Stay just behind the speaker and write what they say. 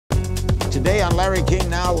Today on Larry King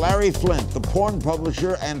Now, Larry Flynt, the porn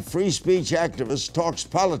publisher and free speech activist, talks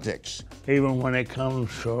politics. Even when it comes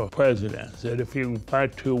to presidents, that if you can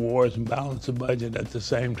fight two wars and balance the budget at the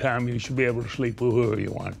same time, you should be able to sleep with whoever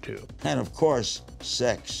you want to. And of course,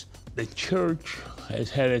 sex. The church has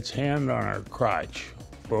had its hand on our crotch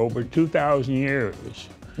for over 2,000 years.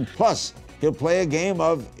 Plus, he'll play a game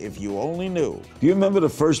of If You Only Knew. Do you remember the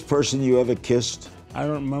first person you ever kissed? I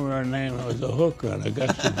don't remember her name. I was a hooker in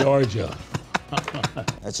Augusta, Georgia.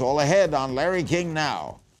 That's all ahead on Larry King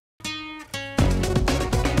Now.